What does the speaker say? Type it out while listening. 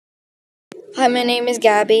Hi, my name is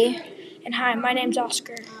Gabby, And hi, my name's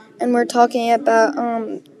Oscar. and we're talking about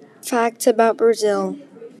facts about Brazil.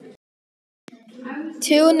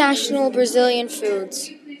 2 national Brazilian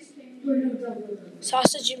foods,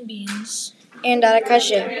 Sausage and beans. and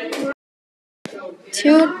acarajé.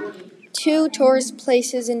 Two tourist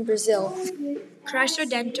places in Brazil, Chrysler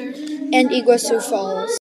Denter. and Iguaçu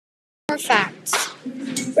Falls. More facts.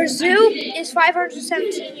 Brazil is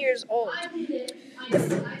 517 years old.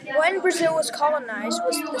 When Brazil was colonized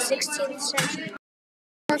was the 16th century.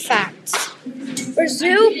 More facts.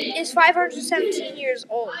 Brazil is 517 years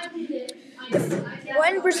old.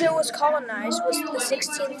 When Brazil was colonized was the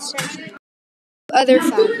 16th century. Other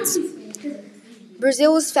facts.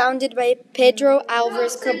 Brazil was founded by Pedro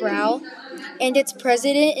Álvares Cabral, and its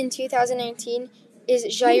president in 2019 is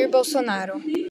Jair Bolsonaro.